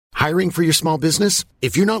Hiring for your small business?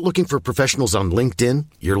 If you're not looking for professionals on LinkedIn,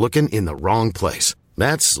 you're looking in the wrong place.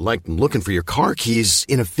 That's like looking for your car keys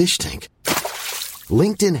in a fish tank.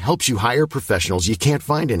 LinkedIn helps you hire professionals you can't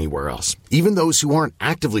find anywhere else, even those who aren't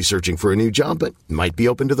actively searching for a new job but might be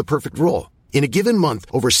open to the perfect role. In a given month,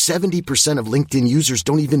 over 70% of LinkedIn users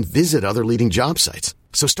don't even visit other leading job sites.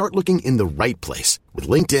 So start looking in the right place. With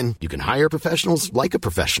LinkedIn, you can hire professionals like a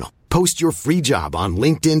professional. Post your free job on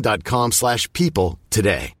linkedin.com/people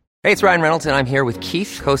today. Hey, it's Ryan Reynolds, and I'm here with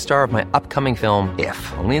Keith, co-star of my upcoming film, If,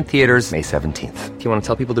 only in theaters May 17th. Do you want to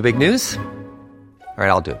tell people the big news? All right,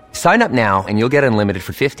 I'll do it. Sign up now and you'll get unlimited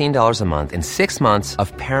for $15 a month and 6 months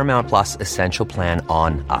of Paramount Plus Essential Plan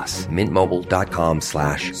on us.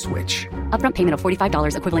 MintMobile.com/switch. Upfront payment of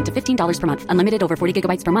 $45 equivalent to $15 per month. Unlimited over 40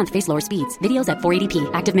 gigabytes per month. Face lower speeds. Videos at 480p.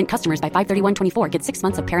 Active Mint customers by 531.24 get 6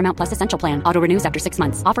 months of Paramount Plus Essential Plan. Auto renews after 6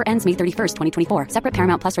 months. Offer ends May 31st, 2024. Separate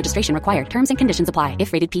Paramount Plus registration required. Terms and conditions apply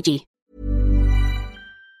if rated PG.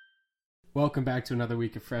 Welcome back to another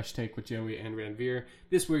week of Fresh Take with Joey and Ranveer.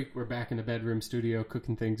 This week we're back in the bedroom studio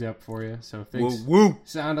cooking things up for you. So if things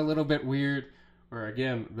sound a little bit weird, or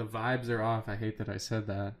again, the vibes are off, I hate that I said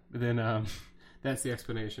that, then that's the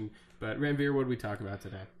explanation. But Ranveer, what did we talk about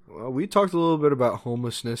today? Well, we talked a little bit about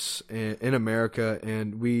homelessness in America,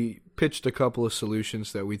 and we pitched a couple of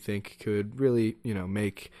solutions that we think could really,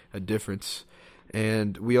 make a difference.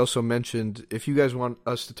 And we also mentioned, if you guys want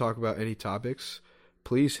us to talk about any topics,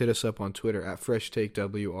 please hit us up on Twitter at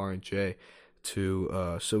FreshTakeWRNJ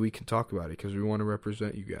so we can talk about it, because we want to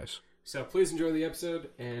represent you guys. So please enjoy the episode,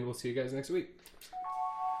 and we'll see you guys next week.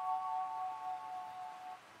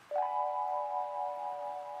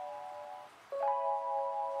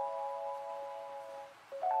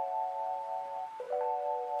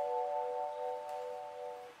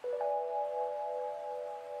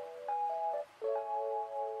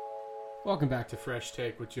 Welcome back to Fresh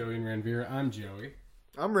Take with Joey and Ranveer. I'm Joey.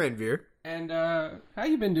 I'm Ranveer. And how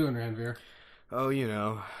you been doing, Ranveer? Oh,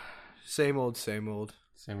 same old. Same old.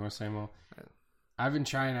 I've been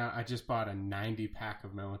trying out. I just bought a 90 pack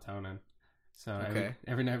of melatonin. So okay.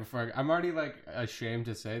 every night before I'm already ashamed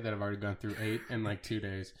to say that I've already gone through 8 in 2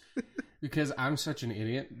 days. Because I'm such an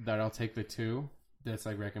idiot that I'll take the 2 that's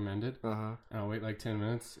recommended. And I'll wait 10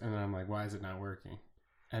 minutes and then I'm like, why is it not working?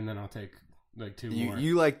 And then I'll take 2 more.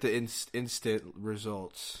 You like the instant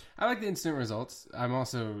results. I like the instant results. I'm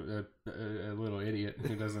also a little idiot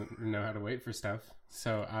who doesn't know how to wait for stuff.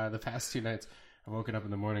 So the past 2 nights, I've woken up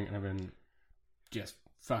in the morning and I've been just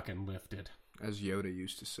fucking lifted. As Yoda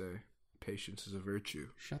used to say, patience is a virtue.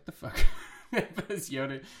 Shut the fuck up. As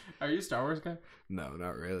Yoda. Are you a Star Wars guy? No,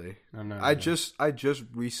 not really. I'm not. I just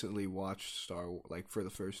recently watched for the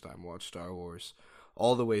first time, watched Star Wars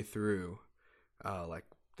all the way through,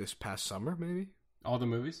 this past summer, maybe? All the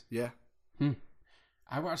movies? Yeah.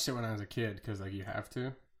 I watched it when I was a kid because, you have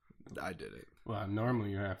to. I did it. Well, normally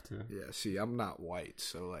you have to. Yeah, see, I'm not white,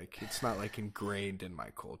 so, it's not, ingrained in my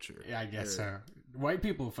culture. Yeah, I guess so. White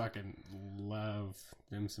people fucking love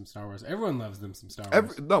them some Star Wars. Everyone loves them some Star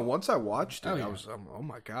Wars. Once I watched it, I was, oh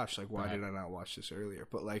my gosh, why did I not watch this earlier?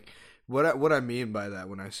 But, what I mean by that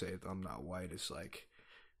when I say I'm not white is,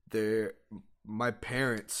 my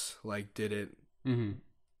parents, didn't... Mm-hmm.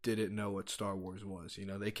 Didn't know what Star Wars was.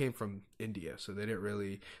 They came from India, so they didn't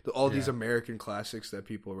really... These American classics that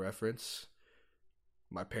people reference,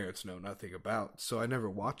 my parents know nothing about, so I never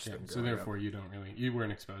watched them. So therefore, you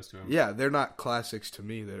weren't exposed to them. Yeah, they're not classics to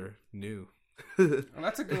me. They're new. Well,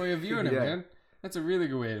 that's a good way of viewing it, man. That's a really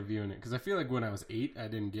good way of viewing it, because I feel like when I was 8, I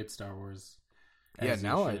didn't get Star Wars. Yeah,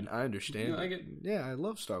 now I understand. You like it? Yeah, I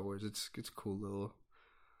love Star Wars. It's a cool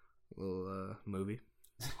little movie.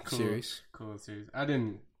 Series. Cool series.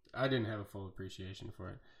 I didn't have a full appreciation for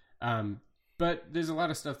it. But there's a lot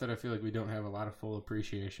of stuff that I feel like we don't have a lot of full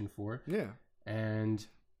appreciation for. Yeah. And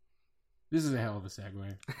this is a hell of a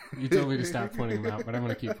segue. You told me to stop pointing them out, but I'm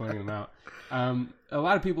going to keep pointing them out. A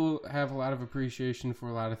lot of people have a lot of appreciation for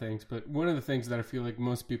a lot of things, but one of the things that I feel like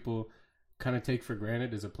most people kind of take for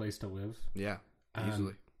granted is a place to live. Yeah,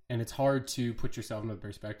 easily. And it's hard to put yourself in the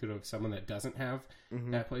perspective of someone that doesn't have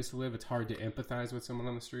that place to live. It's hard to empathize with someone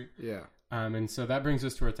on the street. Yeah. And so that brings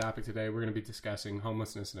us to our topic today. We're going to be discussing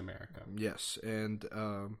homelessness in America. Yes. And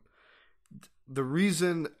the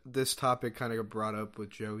reason this topic kind of got brought up with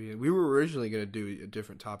Joey, and we were originally going to do a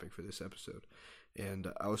different topic for this episode.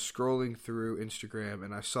 And I was scrolling through Instagram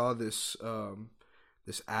and I saw this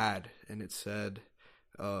this ad, and it said,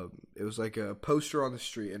 it was like a poster on the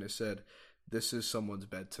street, and it said, "This is someone's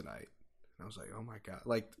bed tonight." And I was like, oh my God.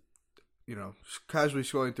 Casually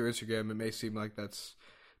scrolling through Instagram, it may seem like that's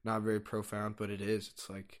not very profound, but it is. It's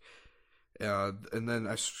And then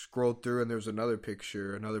I scrolled through, and there was another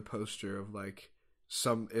poster of like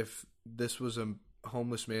if this was a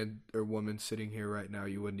homeless man or woman sitting here right now,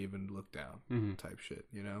 you wouldn't even look down, type shit,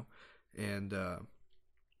 you know? And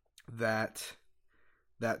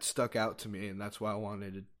that stuck out to me, and that's why I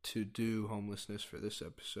wanted to do homelessness for this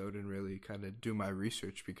episode and really kind of do my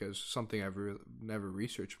research, because something I've never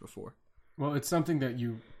researched before. Well, it's something that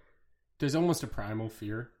there's almost a primal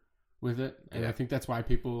fear with it, and I think that's why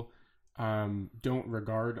people don't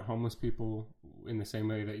regard homeless people in the same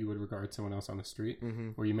way that you would regard someone else on the street,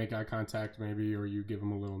 where you make eye contact maybe, or you give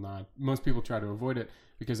them a little nod. Most people try to avoid it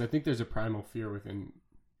because I think there's a primal fear within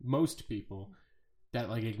most people that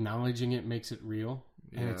like acknowledging it makes it real.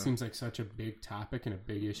 And it seems like such a big topic and a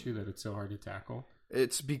big issue that it's so hard to tackle.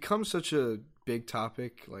 It's become such a big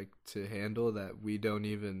topic, like, to handle, that we don't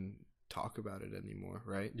even talk about it anymore,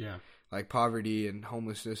 right? Yeah. Like, poverty and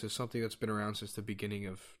homelessness is something that's been around since the beginning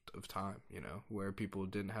of time, you know, where people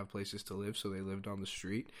didn't have places to live, so they lived on the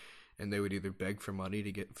street, and they would either beg for money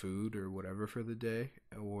to get food or whatever for the day,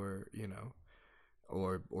 or, you know,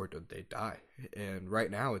 or they die. And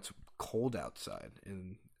right now it's cold outside,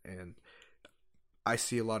 and I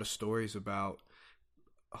see a lot of stories about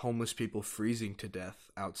homeless people freezing to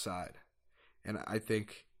death outside. And I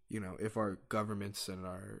think, you know, if our governments and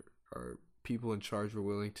our people in charge were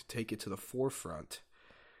willing to take it to the forefront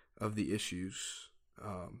of the issues,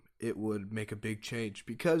 it would make a big change,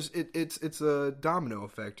 because it's a domino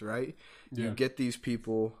effect, right? Yeah. You get these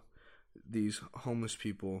homeless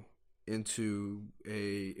people into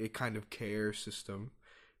a kind of care system,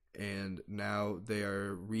 and now they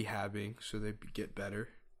are rehabbing so they get better.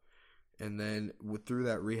 And then through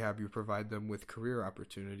that rehab, you provide them with career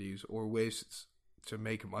opportunities or ways to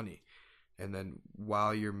make money. And then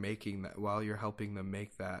while you're helping them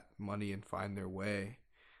make that money and find their way,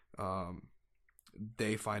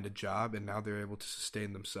 they find a job, and now they're able to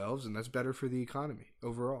sustain themselves, and that's better for the economy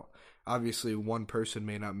overall. Obviously, one person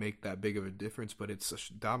may not make that big of a difference, but it's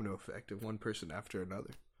a domino effect of one person after another.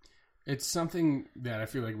 It's something that I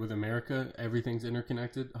feel like with America, everything's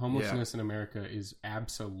interconnected. Homelessness in America is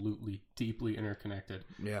absolutely deeply interconnected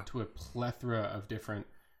to a plethora of different,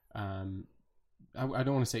 I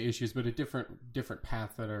don't want to say issues, but a different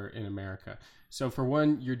paths that are in America. So for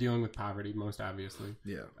one, you're dealing with poverty, most obviously.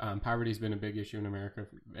 Yeah. Poverty's been a big issue in America,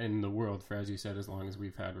 in the world, for, as you said, as long as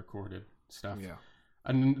we've had recorded stuff. Yeah.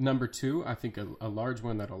 Number two, I think a large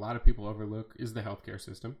one that a lot of people overlook is the healthcare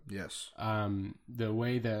system. Yes. The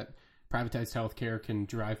way that privatized healthcare can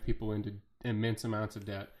drive people into immense amounts of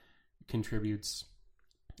debt contributes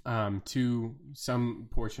to some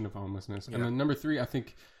portion of homelessness. Yeah. And then number three, I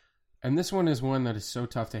think, and this one is one that is so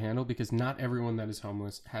tough to handle, because not everyone that is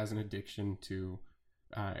homeless has an addiction to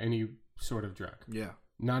any sort of drug. Yeah.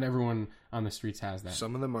 Not everyone on the streets has that.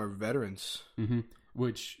 Some of them are veterans. Mm-hmm.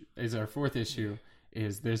 Which is our fourth issue,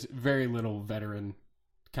 is there's very little veteran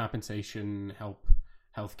compensation,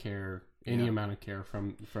 healthcare, any amount of care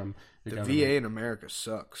from the government. VA in America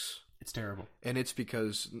sucks. It's terrible. And it's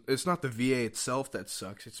because it's not the VA itself that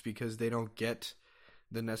sucks. It's because they don't get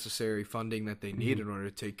the necessary funding that they need in order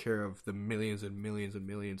to take care of the millions and millions and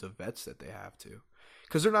millions of vets that they have to.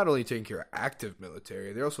 Because they're not only taking care of active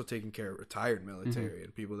military, they're also taking care of retired military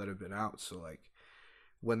and people that have been out. So, like,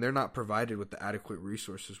 when they're not provided with the adequate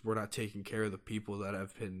resources, we're not taking care of the people that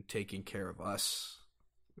have been taking care of us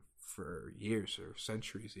for years or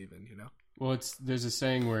centuries even, you know? Well, there's a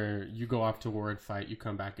saying where you go off to war and fight, you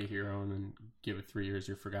come back a hero, and then give it 3 years,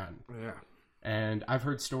 you're forgotten. Yeah. And I've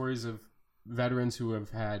heard stories of veterans who have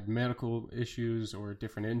had medical issues or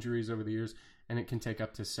different injuries over the years, and it can take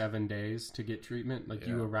up to 7 days to get treatment. Like,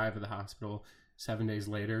 you arrive at the hospital, 7 days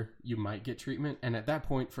later, you might get treatment. And at that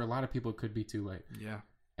point, for a lot of people, it could be too late. Yeah.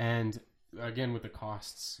 And again, with the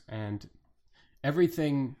costs and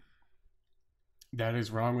everything that is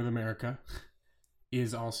wrong with America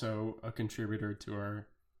is also a contributor to our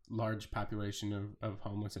large population of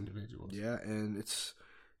homeless individuals. Yeah, and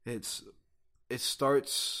it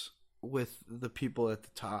starts with the people at the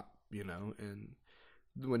top, you know, and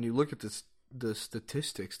when you look at the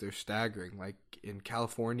statistics, they're staggering. Like in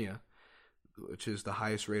California, which is the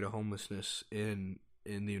highest rate of homelessness in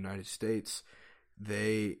the United States,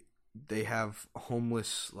 they have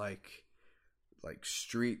homeless like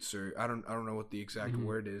streets, or I don't know what the exact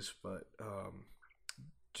word is, but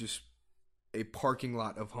just a parking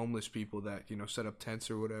lot of homeless people that, you know, set up tents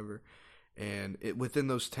or whatever. And within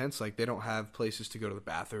those tents, like, they don't have places to go to the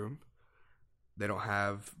bathroom. They don't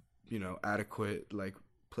have, you know, adequate, like,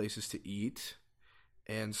 places to eat.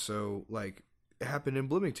 And so, like, it happened in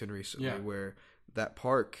Bloomington recently where that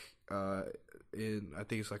park I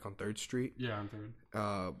think it's like on 3rd Street. Yeah, on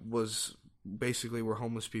 3rd. Was basically where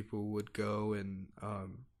homeless people would go and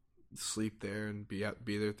sleep there and be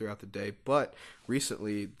there throughout the day. But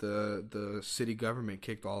recently, the city government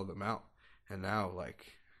kicked all of them out, and now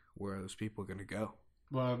where are those people going to go?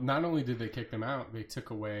 Well, not only did they kick them out, they took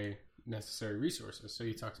away necessary resources. So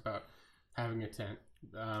he talks about having a tent.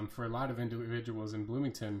 For a lot of individuals in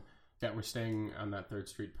Bloomington that were staying on that 3rd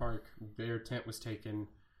Street Park, their tent was taken.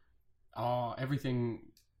 Everything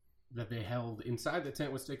that they held inside the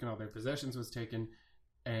tent was taken. All their possessions was taken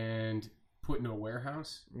and put into a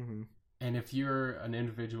warehouse. Mm-hmm. And if you're an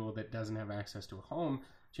individual that doesn't have access to a home,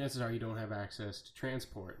 chances are you don't have access to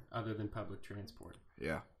transport other than public transport.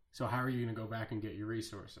 Yeah. So how are you going to go back and get your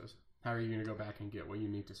resources? How are you going to go back and get what you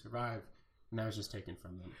need to survive? And that was just taken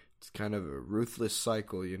from them. It's kind of a ruthless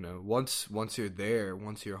cycle, you know. Once you're there,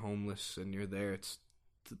 once you're homeless and you're there, it's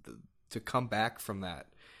to come back from that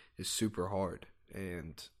is super hard,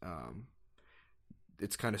 and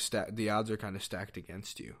it's kind of the odds are kind of stacked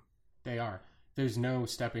against you. They are. There's no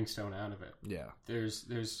stepping stone out of it. Yeah. There's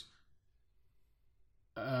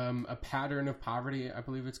a pattern of poverty, I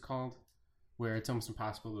believe it's called, where it's almost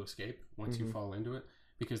impossible to escape once you fall into it,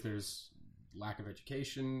 because there's lack of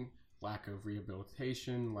education, lack of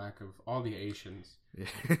rehabilitation, lack of all the Asians. Yeah.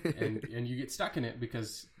 and you get stuck in it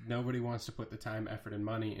because nobody wants to put the time, effort, and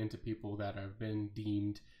money into people that have been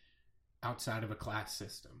deemed outside of a class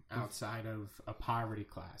system, outside of a poverty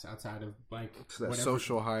class, outside of so that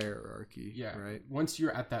social hierarchy. Yeah. Right. Once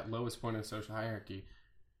you're at that lowest point of the social hierarchy,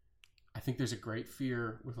 I think there's a great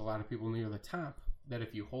fear with a lot of people near the top that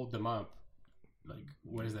if you hold them up,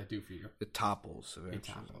 what does that do for you? It topples eventually. It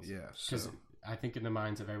topples. Yeah. Because I think in the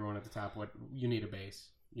minds of everyone at the top, you need a base.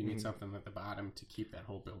 You need something at the bottom to keep that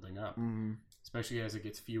whole building up, especially as it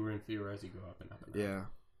gets fewer and fewer as you go up and up and up. Yeah.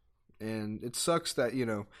 And it sucks that, you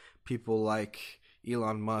know, people like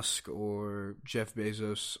Elon Musk or Jeff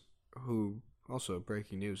Bezos, who also,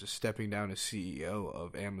 breaking news, is stepping down as CEO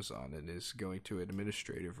of Amazon and is going to an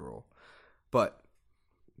administrative role. But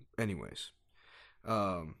anyways,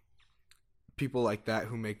 people like that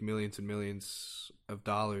who make millions and millions of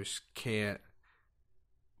dollars can't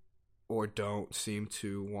or don't seem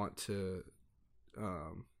to want to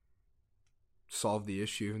solve the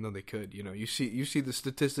issue, even though they could. You know, you see the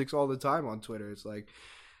statistics all the time on Twitter. It's like,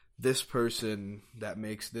 this person that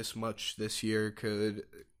makes this much this year could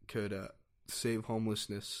save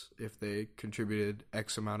homelessness if they contributed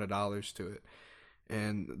X amount of dollars to it.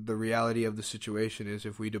 And the reality of the situation is,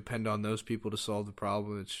 if we depend on those people to solve the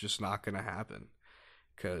problem, it's just not going to happen.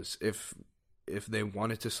 Because if they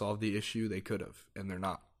wanted to solve the issue, they could have, and they're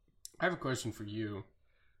not. I have a question for you.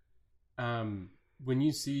 When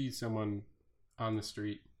you see someone on the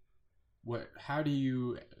street, how do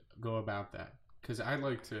you go about that? Because I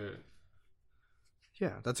like to.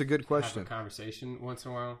 Yeah, that's a good question. Have a conversation once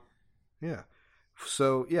in a while. Yeah.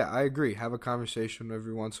 So, yeah, I agree. Have a conversation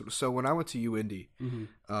every once in a while. So, when I went to UIndy,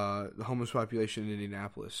 the homeless population in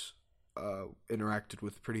Indianapolis interacted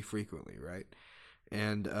with pretty frequently, right?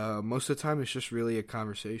 And most of the time, it's just really a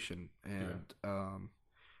conversation. And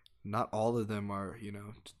not all of them are, you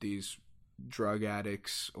know, these drug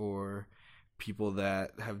addicts or people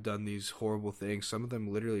that have done these horrible things. Some of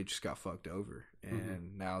them literally just got fucked over.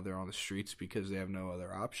 And now they're on the streets because they have no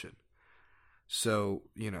other option. So,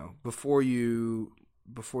 you know, before you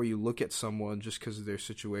look at someone just because of their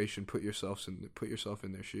situation, put yourself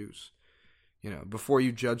in their shoes. You know, before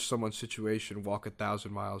you judge someone's situation, walk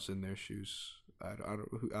 1,000 miles in their shoes. I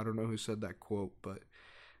don't know who said that quote, but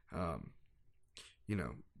you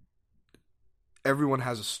know, everyone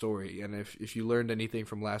has a story, and if you learned anything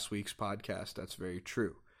from last week's podcast, that's very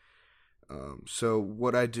true. So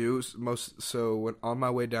what I do is when on my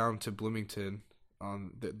way down to Bloomington,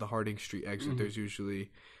 on the Harding Street exit, there's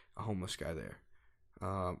usually a homeless guy there.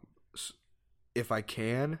 If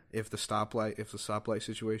the stoplight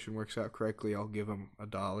situation works out correctly, I'll give him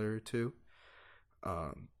 $1 or $2.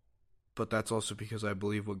 But that's also because I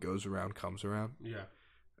believe what goes around comes around. Yeah.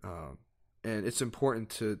 And it's important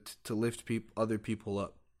to lift other people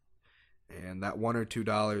up. And that $1 or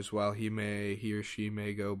 $2, while he or she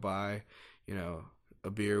may go buy, you know,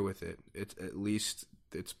 a beer with it, it's at least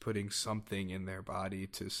it's putting something in their body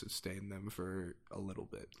to sustain them for a little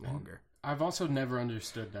bit longer. I've also never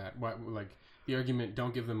understood that. Like the argument,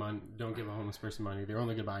 don't give a homeless person money. They're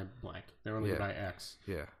only going to buy blank. They're only going to buy X.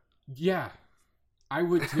 Yeah. Yeah. I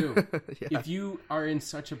would too. Yeah. If you are in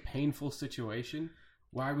such a painful situation,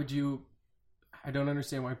 why would you? I don't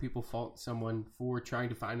understand why people fault someone for trying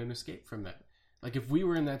to find an escape from that. Like if we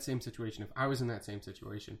were in that same situation, if I was in that same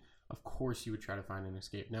situation, of course you would try to find an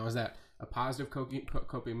escape. Now, is that a positive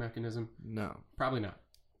coping mechanism? No. Probably not.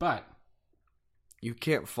 But You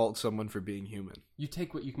can't fault someone for being human. You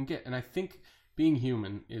take what you can get. And I think being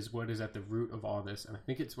human is what is at the root of all this. And I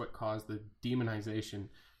think it's what caused the demonization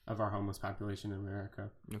of our homeless population in America.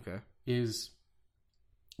 Okay. Is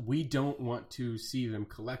we don't want to see them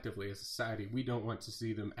collectively as a society. We don't want to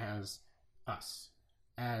see them as us,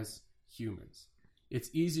 as humans. It's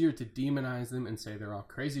easier to demonize them and say they're all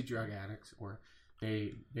crazy drug addicts or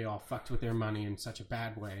they all fucked with their money in such a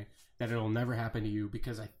bad way that it'll never happen to you,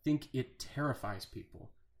 because I think it terrifies people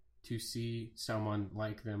to see someone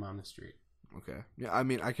like them on the street. Okay. Yeah, I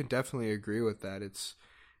mean, I can definitely agree with that.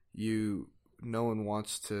 No one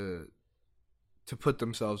wants to put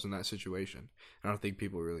themselves in that situation. I don't think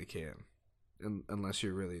people really can unless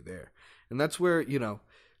you're really there. And that's where,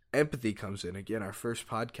 empathy comes in. Again, our first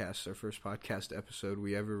podcast episode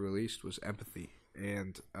we ever released was empathy.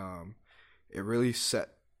 And it really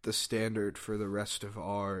set the standard for the rest of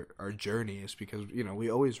our journey, is because, we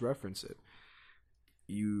always reference it.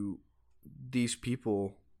 These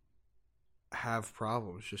people have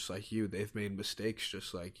problems just like you. They've made mistakes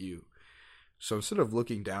just like you. So instead of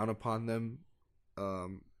looking down upon them,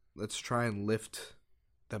 let's try and lift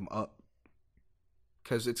them up,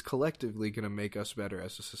 because it's collectively going to make us better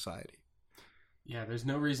as a society. Yeah, there's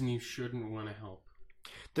no reason you shouldn't want to help.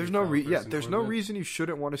 There's no reason you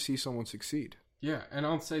shouldn't want to see someone succeed. Yeah, and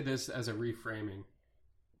I'll say this as a reframing.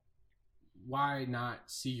 Why not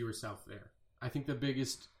see yourself there? I think the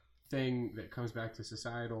biggest thing that comes back to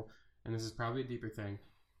societal, and this is probably a deeper thing,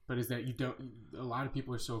 but is that a lot of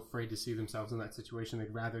people are so afraid to see themselves in that situation,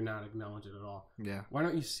 they'd rather not acknowledge it at all. Yeah. Why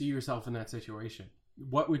don't you see yourself in that situation?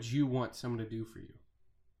 What would you want someone to do for you?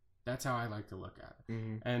 That's how I like to look at it.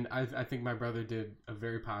 Mm-hmm. And I think my brother did a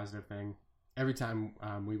very positive thing. Every time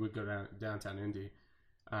we would go downtown Indy,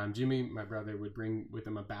 Jimmy, my brother, would bring with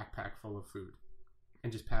him a backpack full of food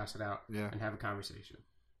and just pass it out and have a conversation.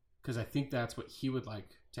 Because I think that's what he would like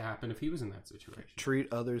to happen if he was in that situation.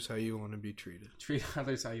 Treat others how you want to be treated. Treat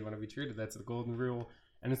others how you want to be treated. That's the golden rule.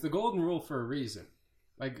 And it's the golden rule for a reason.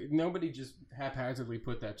 Like, nobody just haphazardly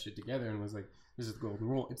put that shit together and was like, this is the golden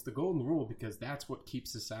rule. It's the golden rule because that's what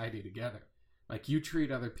keeps society together. Like, you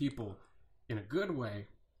treat other people in a good way,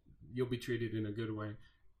 you'll be treated in a good way.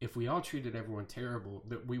 If we all treated everyone terrible,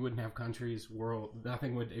 that we wouldn't have countries, world,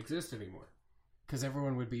 nothing would exist anymore. Because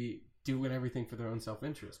everyone would be doing everything for their own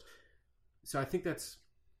self-interest. So I think that's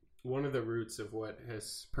one of the roots of what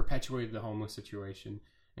has perpetuated the homeless situation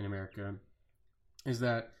in America, is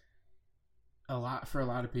that for a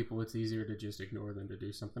lot of people it's easier to just ignore than to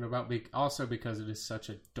do something about. Also because it is such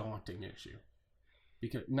a daunting issue.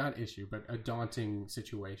 Not issue, but a daunting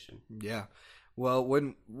situation. Yeah. Well,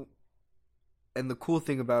 and the cool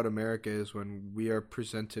thing about America is when we are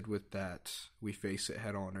presented with that, we face it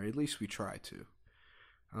head on, or at least we try to.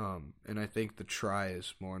 And I think the try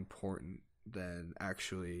is more important than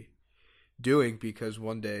actually doing, because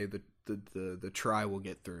one day the try will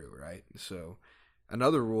get through, right? So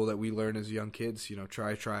another rule that we learn as young kids,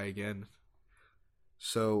 try again.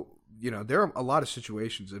 So, there are a lot of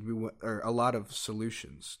situations or a lot of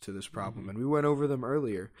solutions to this problem, and we went over them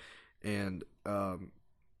earlier. And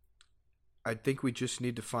I think we just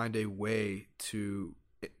need to find a way to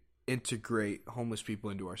integrate homeless people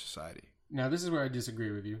into our society. Now, this is where I disagree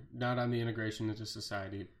with you. Not on the integration into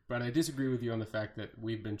society, but I disagree with you on the fact that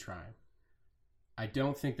we've been trying. I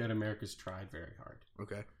don't think that America's tried very hard.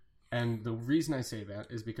 Okay. And the reason I say that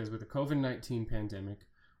is because with the COVID-19 pandemic,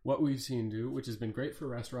 what we've seen do, which has been great for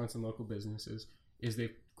restaurants and local businesses, is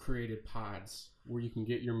they've created pods where you can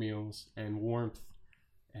get your meals and warmth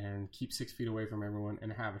and keep 6 feet away from everyone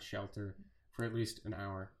and have a shelter for at least an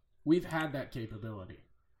hour. We've had that capability.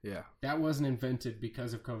 Yeah. That wasn't invented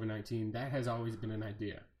because of COVID-19. That has always been an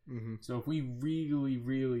idea. Mm-hmm. So if we really,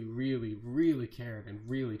 really, really, really cared and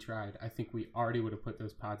really tried, I think we already would have put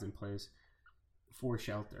those pods in place for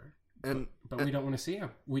shelter. But we don't want to see them.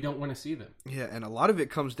 We don't want to see them. Yeah, and a lot of it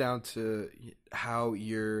comes down to how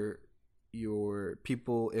your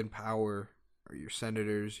people in power, or your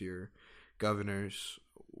senators, your governors,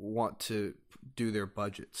 want to do their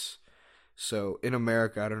budgets. So in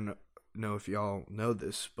America, I don't know if y'all know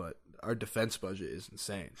this, but our defense budget is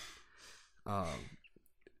insane.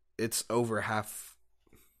 It's over half.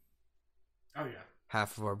 Oh yeah.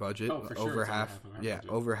 Half of our budget. Oh, for sure.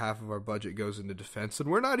 Over half of our budget goes into defense, and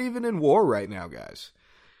we're not even in war right now, guys.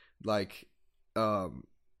 Like,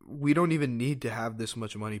 we don't even need to have this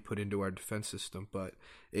much money put into our defense system, but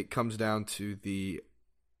it comes down to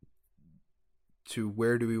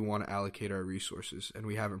where do we want to allocate our resources, and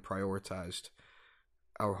we haven't prioritized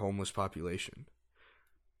our homeless population.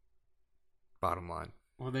 Bottom line.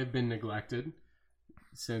 Well, they've been neglected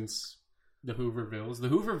since the Hoovervilles. The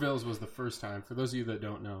Hoovervilles was the first time, for those of you that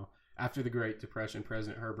don't know, after the Great Depression,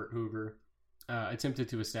 President Herbert Hoover attempted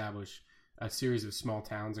to establish a series of small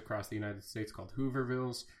towns across the United States called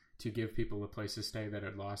Hoovervilles to give people a place to stay that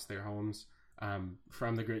had lost their homes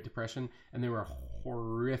from the Great Depression. And they were a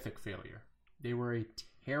horrific failure. They were a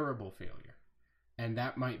terrible failure. And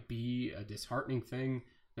that might be a disheartening thing.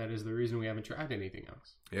 That is the reason we haven't tried anything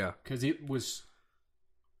else. Yeah. Because it was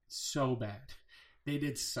so bad. They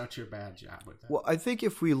did such a bad job with that. Well, I think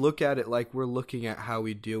if we look at it like we're looking at how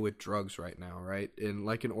we deal with drugs right now, right?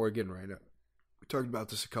 Like in Oregon right now. We talked about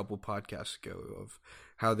this a couple podcasts ago of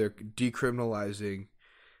how they're decriminalizing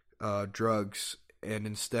drugs, and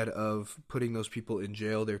instead of putting those people in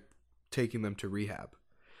jail, they're taking them to rehab.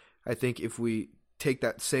 I think if we take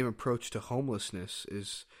that same approach to homelessness,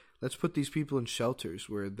 is let's put these people in shelters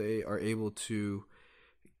where they are able to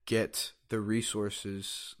get the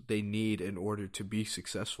resources they need in order to be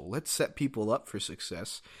successful. Let's set people up for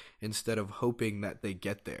success instead of hoping that they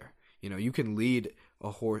get there. You know, you can lead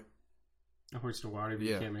a horse to water, but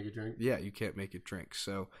you can't make it drink. Yeah, you can't make it drink.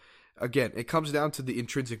 So, again, it comes down to the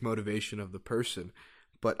intrinsic motivation of the person.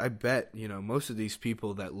 But I bet, you know, most of these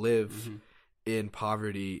people that live in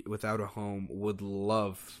poverty without a home would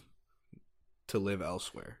love to live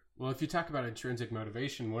elsewhere. Well, if you talk about intrinsic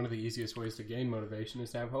motivation, one of the easiest ways to gain motivation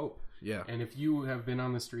is to have hope. Yeah. And if you have been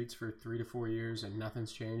on the streets for 3 to 4 years and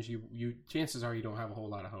nothing's changed, you chances are you don't have a whole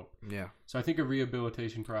lot of hope. Yeah. So I think a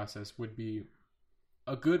rehabilitation process would be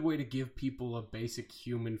a good way to give people a basic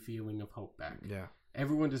human feeling of hope back. Yeah.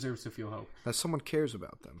 Everyone deserves to feel hope. That someone cares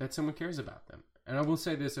about them. That someone cares about them. And I will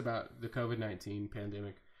say this about the COVID-19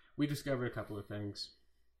 pandemic. We discovered a couple of things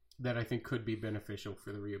that I think could be beneficial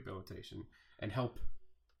for the rehabilitation and help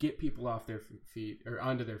get people off their feet or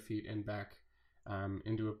onto their feet and back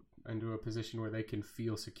into a position where they can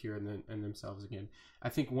feel secure in themselves again. I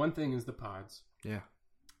think one thing is the pods. Yeah.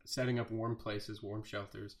 Setting up warm places, warm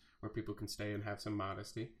shelters where people can stay and have some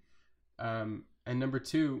modesty. And number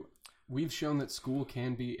 2, we've shown that school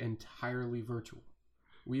can be entirely virtual.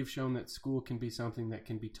 We've shown that school can be something that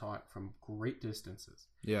can be taught from great distances.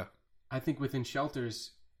 Yeah. I think within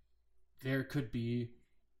shelters, there could be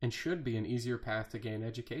and should be an easier path to gain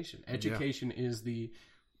education. Education is the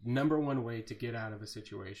number one way to get out of a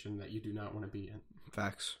situation that you do not want to be in.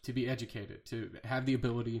 Facts. To be educated, to have the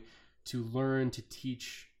ability to learn, to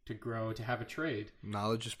teach, to grow, to have a trade.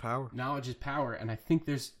 Knowledge is power. Knowledge is power. And I think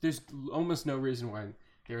there's almost no reason why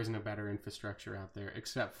there isn't a better infrastructure out there,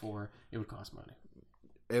 except for it would cost money.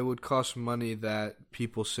 It would cost money that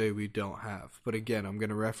people say we don't have. But again, I'm going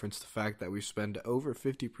to reference the fact that we spend over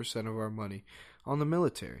 50% of our money on the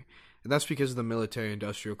military. And that's because of the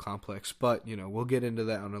military-industrial complex. But, you know, we'll get into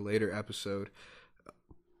that on a later episode.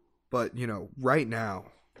 But, you know, right now,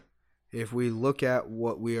 if we look at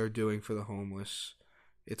what we are doing for the homeless,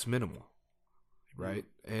 it's minimal, right?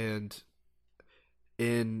 And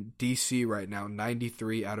in D.C. right now,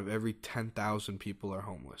 93 out of every 10,000 people are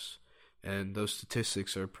homeless. And those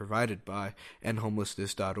statistics are provided by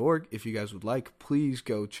endhomelessness.org. If you guys would like, please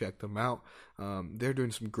go check them out. They're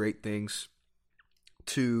doing some great things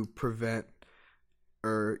to prevent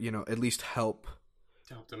or, you know, at least help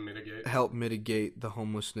mitigate the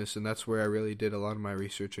homelessness. And that's where I really did a lot of my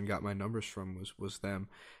research and got my numbers from was them.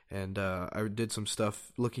 And I did some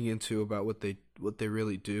stuff looking into about what they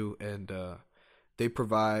really do. And they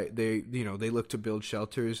look to build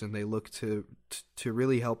shelters, and they look to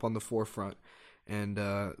really help on the forefront. And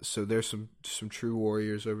so there's some true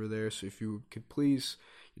warriors over there. So if you could please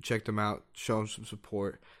check them out, show them some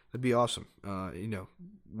support, that'd be awesome. You know,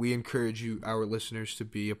 we encourage you, our listeners, to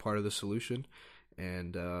be a part of the solution.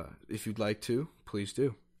 And if you'd like to, please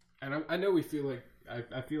do. And I know we feel like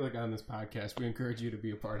I feel like on this podcast we encourage you to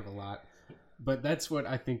be a part of a lot, but that's what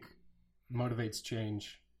I think motivates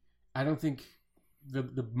change. I don't think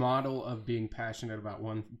the model of being passionate about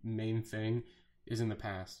one main thing is in the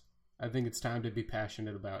past. I think it's time to be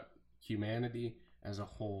passionate about humanity as a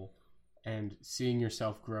whole and seeing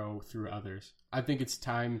yourself grow through others. I think it's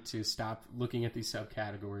time to stop looking at these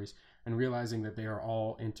subcategories and realizing that they are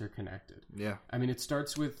all interconnected. Yeah. I mean, it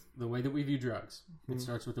starts with the way that we view drugs. Mm-hmm. It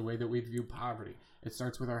starts with the way that we view poverty. It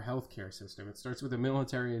starts with our healthcare system. It starts with the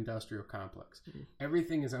military-industrial complex. Mm-hmm.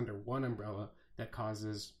 Everything is under one umbrella that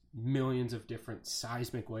causes millions of different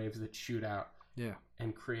seismic waves that shoot out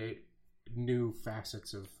and create new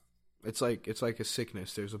facets of... It's like a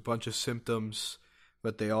sickness. There's a bunch of symptoms,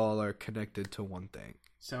 but they all are connected to one thing.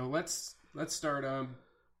 So let's start...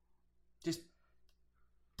 just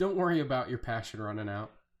don't worry about your passion running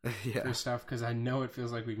out for stuff, because I know it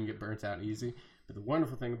feels like we can get burnt out easy. But the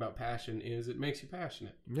wonderful thing about passion is it makes you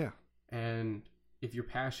passionate. Yeah. And if you're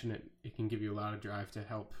passionate, it can give you a lot of drive to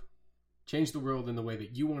help change the world in the way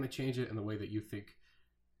that you want to change it and the way that you think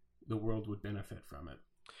the world would benefit from it.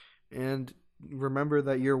 And remember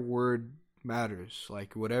that your word matters.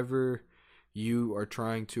 Like, whatever you are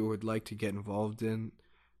trying to or would like to get involved in,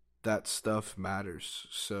 that stuff matters.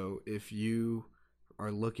 So if you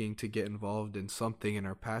are looking to get involved in something and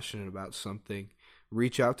are passionate about something,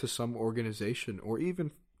 reach out to some organization or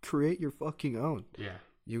even create your fucking own. Yeah.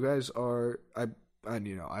 You guys are, I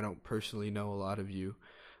don't personally know a lot of you,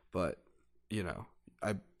 but,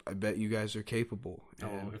 I bet you guys are capable.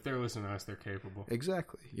 Oh, if they're listening to us, they're capable.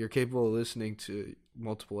 Exactly. You're capable of listening to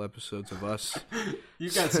multiple episodes of us. You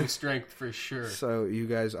got some strength for sure. So you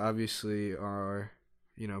guys obviously are,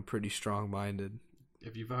 pretty strong-minded.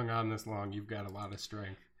 If you've hung on this long, you've got a lot of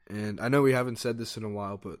strength. And I know we haven't said this in a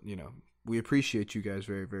while, but, we appreciate you guys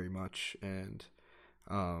very, very much. And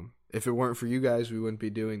if it weren't for you guys, we wouldn't be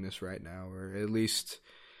doing this right now, or at least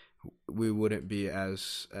we wouldn't be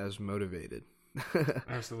as motivated.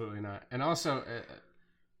 Absolutely not. And also,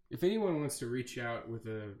 if anyone wants to reach out with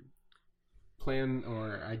a plan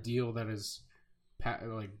or ideal that is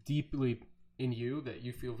deeply in you, that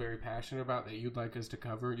you feel very passionate about, that you'd like us to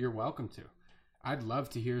cover, you're welcome to. I'd love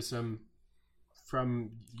to hear some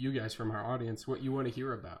from you guys, from our audience, what you want to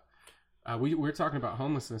hear about. We're talking about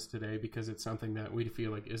homelessness today because it's something that we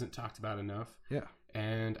feel like isn't talked about enough. Yeah.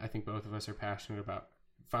 And I think both of us are passionate about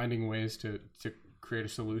finding ways to create a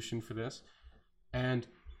solution for this. And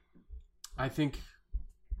I think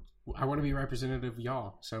I want to be representative of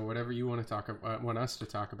y'all. So whatever you want to want us to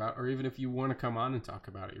talk about, or even if you want to come on and talk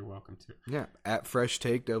about it, you're welcome to. Yeah, at Fresh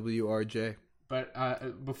Take WRJ.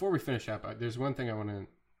 But before we finish up, there's one thing I want to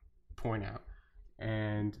point out.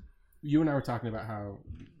 And you and I were talking about how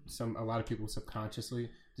a lot of people subconsciously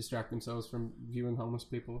distract themselves from viewing homeless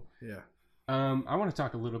people. Yeah. I want to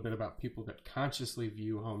talk a little bit about people that consciously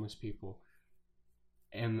view homeless people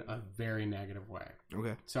in a very negative way.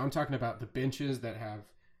 Okay. So I'm talking about the benches that have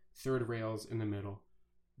third rails in the middle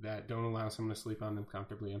that don't allow someone to sleep on them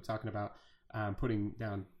comfortably. I'm talking about putting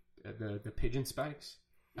down the pigeon spikes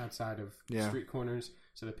outside of street corners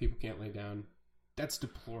so that people can't lay down. That's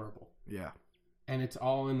deplorable. Yeah. And it's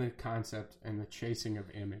all in the concept and the chasing of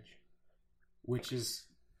image, which is,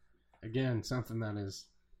 again, something that is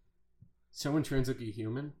so intrinsically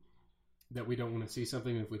human that we don't want to see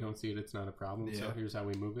something, and if we don't see it, it's not a problem. Yeah. So here's how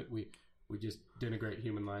we move it. We just denigrate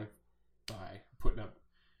human life by putting up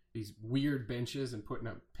these weird benches and putting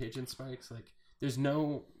up pigeon spikes. Like, there's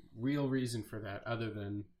no real reason for that other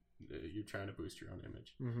than you're trying to boost your own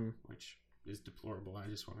image, which is deplorable. I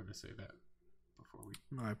just wanted to say that before we...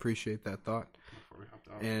 I appreciate that thought. Before we hopped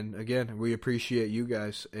off. And again, we appreciate you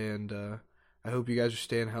guys, and I hope you guys are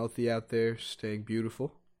staying healthy out there, staying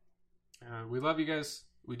beautiful. We love you guys.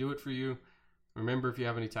 We do it for you. Remember, if you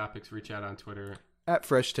have any topics, reach out on Twitter. At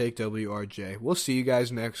Fresh Take WRJ. We'll see you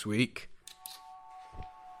guys next week.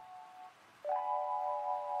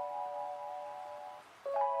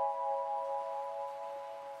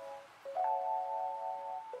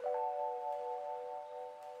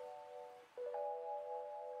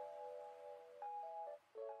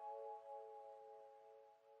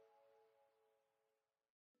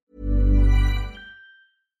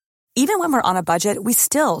 Even when we're on a budget, we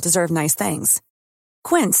still deserve nice things.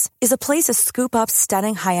 Quince is a place to scoop up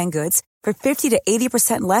stunning high-end goods for 50 to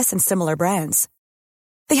 80% less than similar brands.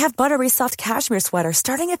 They have buttery soft cashmere sweaters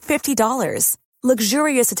starting at $50,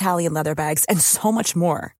 luxurious Italian leather bags, and so much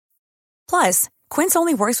more. Plus, Quince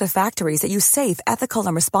only works with factories that use safe, ethical,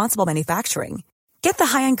 and responsible manufacturing. Get the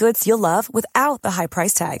high-end goods you'll love without the high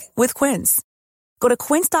price tag with Quince. Go to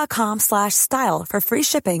quince.com/style for free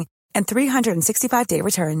shipping and 365-day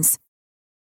returns.